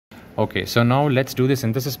Okay, so now let's do the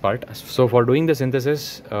synthesis part. So for doing the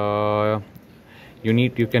synthesis,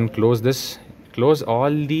 you can close all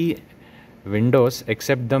the windows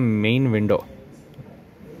except the main window,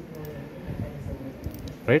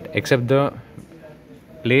 right, except the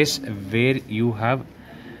place where you have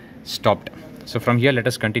stopped. So from here, let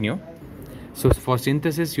us continue. So for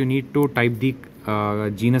synthesis, you need to type the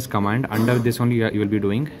genus command. Under this only you will be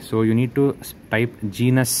doing. So you need to type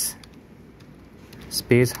genus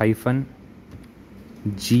space hyphen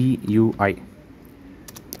GUI.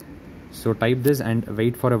 So type this and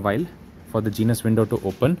wait for a while for the genus window to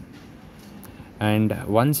open. And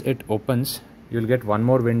once it opens, you'll get one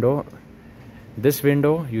more window. This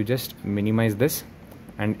window, you just minimize this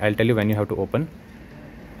and I'll tell you when you have to open.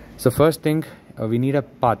 So first thing, we need a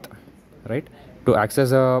path, right? To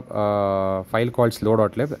access a file called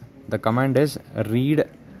slow.lib, the command is read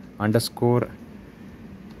 _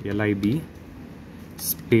 lib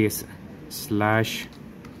space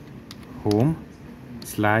 /home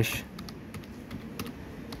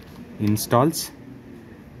 /installs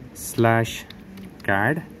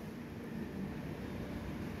 /cad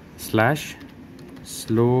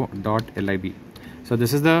 /slow.lib. So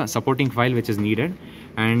this is the supporting file which is needed,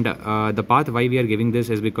 and the path why we are giving this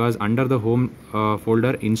is because under the home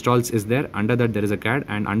folder installs is there, under that there is a cad,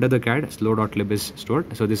 and under the cad slow.lib is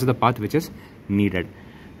stored. So this is the path which is needed,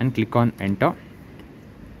 and click on enter.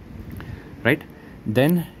 Right,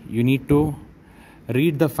 then you need to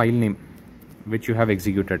read the file name which you have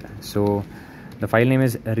executed. So the file name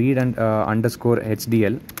is read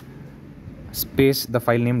 _hdl space the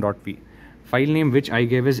file name .p. File name which I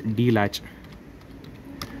gave is dlatch.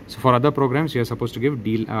 So for other programs, you are supposed to give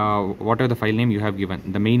whatever the file name you have given,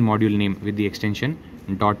 the main module name with the extension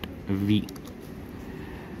 .v.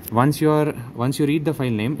 Once you read the file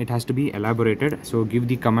name, it has to be elaborated. So give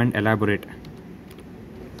the command elaborate.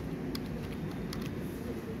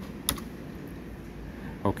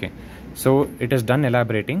 Okay, so it is done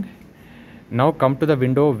elaborating. Now come to the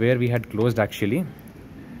window where we had closed actually.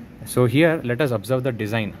 So here let us observe the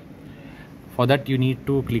design. For that you need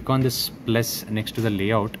to click on this plus next to the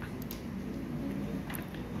layout.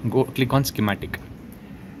 Click on schematic.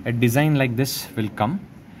 A design like this will come.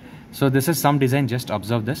 So this is some design, just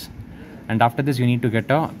observe this. And after this you need to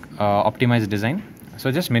get a optimized design.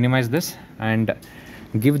 So just minimize this and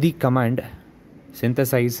give the command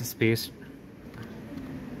synthesize space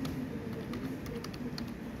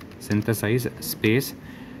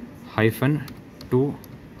 -2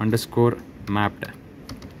 _ mapped.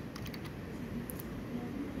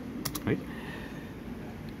 Right.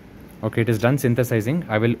 Okay, it is done synthesizing.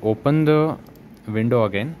 I will open the window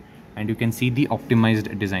again and you can see the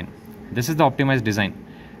optimized design. This is the optimized design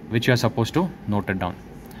which you are supposed to note it down.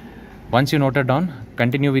 Once you note it down,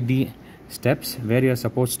 continue with the steps where you are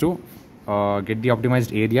supposed to get the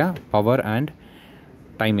optimized area, power and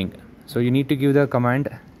timing. So you need to give the command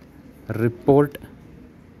report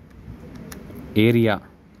area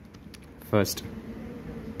first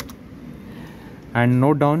and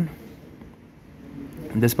note down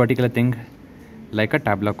this particular thing like a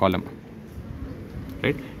tabular column,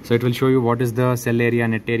 right? So it will show you what is the cell area,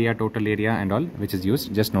 net area, total area and all which is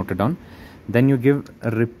used. Just note it down. Then you give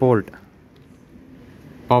a report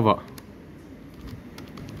power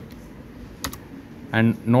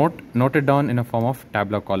and note it down in a form of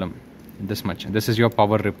tabular column. This much. This is your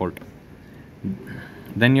power report.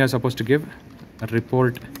 Then you are supposed to give a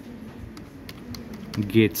report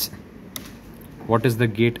gates. What is the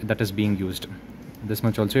gate that is being used? This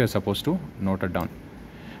much also you are supposed to note it down.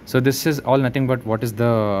 So this is all nothing but what is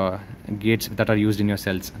the gates that are used in your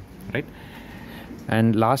cells, right?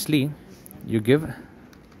 And lastly, you give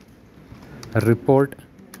a report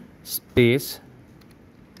space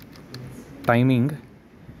timing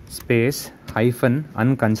space hyphen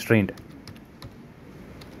unconstrained.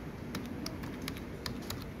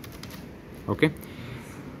 Okay,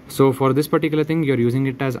 so for this particular thing you're using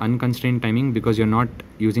it as unconstrained timing because you're not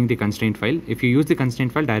using the constraint file. If you use the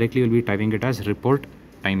constraint file directly, you'll be typing it as report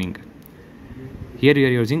timing. Here you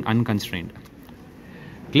are using unconstrained.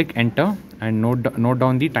 Click enter and note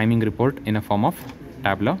down the timing report in a form of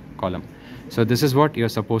tabular column. So this is what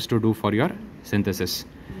you're supposed to do for your synthesis.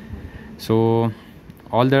 So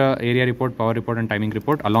all the area report, power report and timing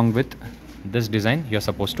report along with this design you're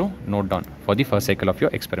supposed to note down for the first cycle of your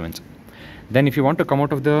experiments. Then if you want to come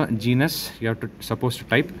out of the genus, you have to supposed to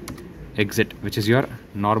type exit, which is your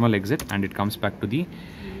normal exit, and it comes back to the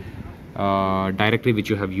directory which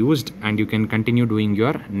you have used, and you can continue doing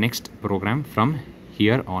your next program from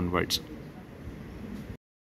here onwards.